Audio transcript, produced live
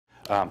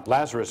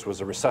Lazarus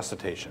was a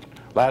resuscitation.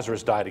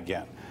 Lazarus died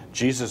again.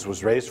 Jesus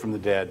was raised from the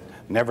dead,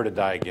 never to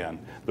die again.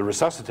 The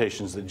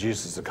resuscitations that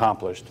Jesus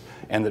accomplished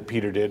and that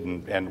Peter did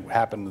and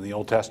happened in the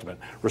Old Testament,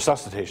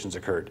 resuscitations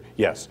occurred,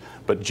 yes.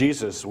 But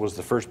Jesus was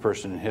the first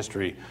person in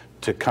history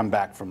to come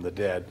back from the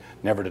dead,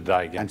 never to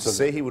die again. And to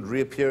say he would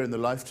reappear in the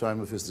lifetime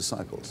of his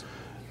disciples?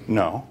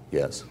 No.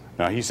 Yes.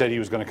 No, he said he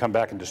was going to come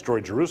back and destroy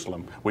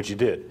Jerusalem, which he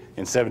did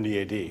in 70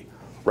 AD,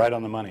 right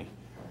on the money.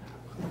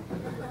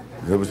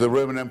 It was the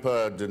Roman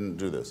Empire didn't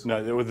do this.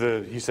 No,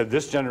 he said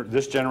this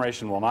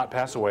generation will not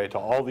pass away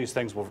till all these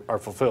things are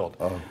fulfilled.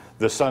 Oh.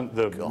 The sun,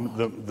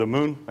 the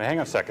moon. Hang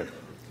on a second.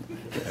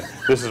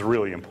 This is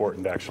really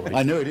important, actually.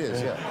 I know it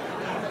is. Yeah.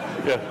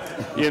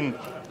 Yeah.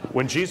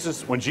 When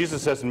Jesus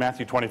says in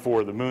Matthew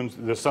 24,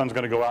 the sun's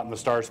going to go out and the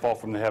stars fall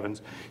from the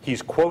heavens,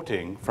 he's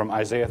quoting from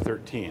Isaiah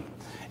 13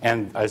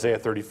 and Isaiah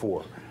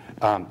 34.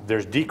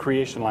 There's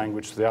decreation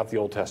language throughout the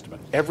Old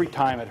Testament. Every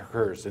time it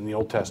occurs in the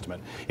Old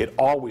Testament, it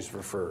always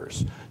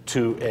refers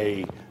to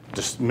a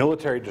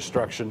military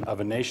destruction of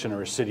a nation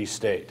or a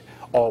city-state.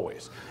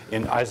 Always.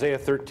 In Isaiah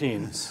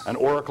 13, an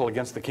oracle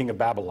against the king of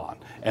Babylon.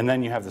 And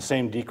then you have the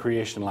same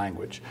decreation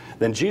language.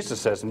 Then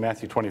Jesus says in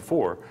Matthew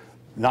 24,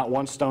 not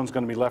one stone's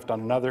going to be left on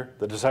another.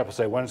 The disciples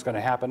say, when it's going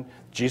to happen?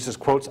 Jesus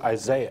quotes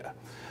Isaiah.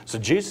 So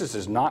Jesus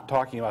is not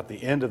talking about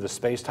the end of the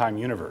space-time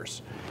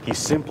universe. He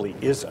simply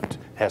isn't.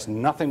 Has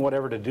nothing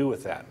whatever to do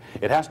with that.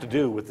 It has to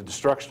do with the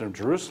destruction of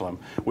Jerusalem,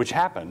 which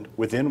happened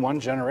within one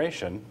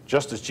generation,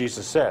 just as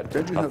Jesus said,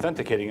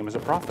 authenticating him as a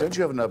prophet. Don't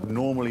you have an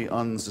abnormally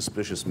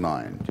unsuspicious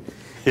mind?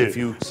 If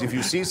you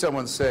see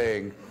someone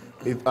saying,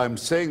 I'm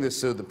saying this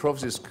so the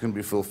prophecies can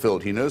be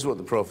fulfilled, he knows what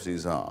the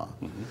prophecies are.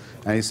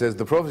 And he says,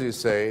 the prophecies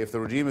say, if the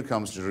Redeemer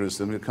comes to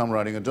Jerusalem, he'll come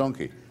riding a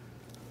donkey.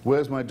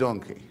 Where's my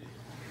donkey?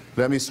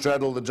 Let me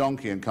straddle the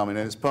donkey and come in,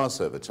 and it's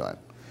Passover time.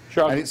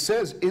 Sure. And it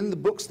says in the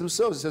books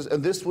themselves, it says,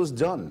 and this was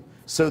done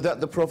so that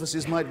the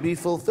prophecies might be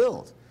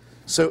fulfilled.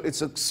 So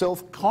it's a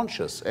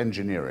self-conscious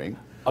engineering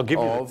of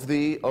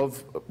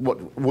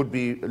what would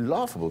be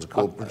laughable to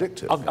call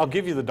predictive. I'll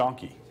give you the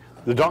donkey.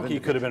 The donkey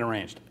could have been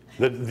arranged.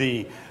 What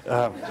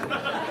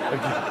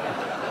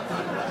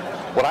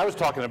I was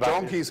talking about...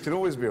 Donkeys can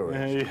always be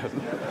arranged.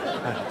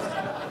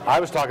 I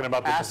was talking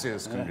about...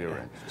 Asses can be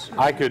arranged.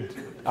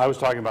 I was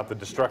talking about the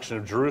destruction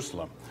of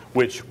Jerusalem,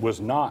 which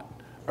was not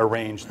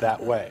arranged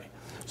that way.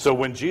 So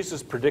when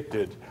Jesus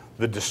predicted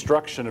the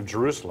destruction of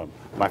Jerusalem,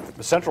 my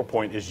central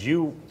point is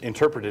you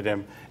interpreted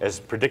him as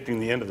predicting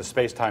the end of the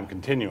space-time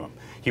continuum.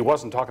 He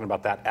wasn't talking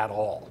about that at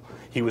all.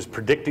 He was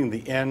predicting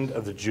the end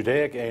of the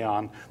Judaic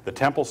Aeon, the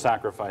temple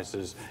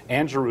sacrifices,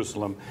 and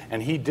Jerusalem,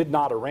 and he did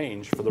not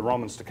arrange for the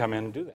Romans to come in and do that.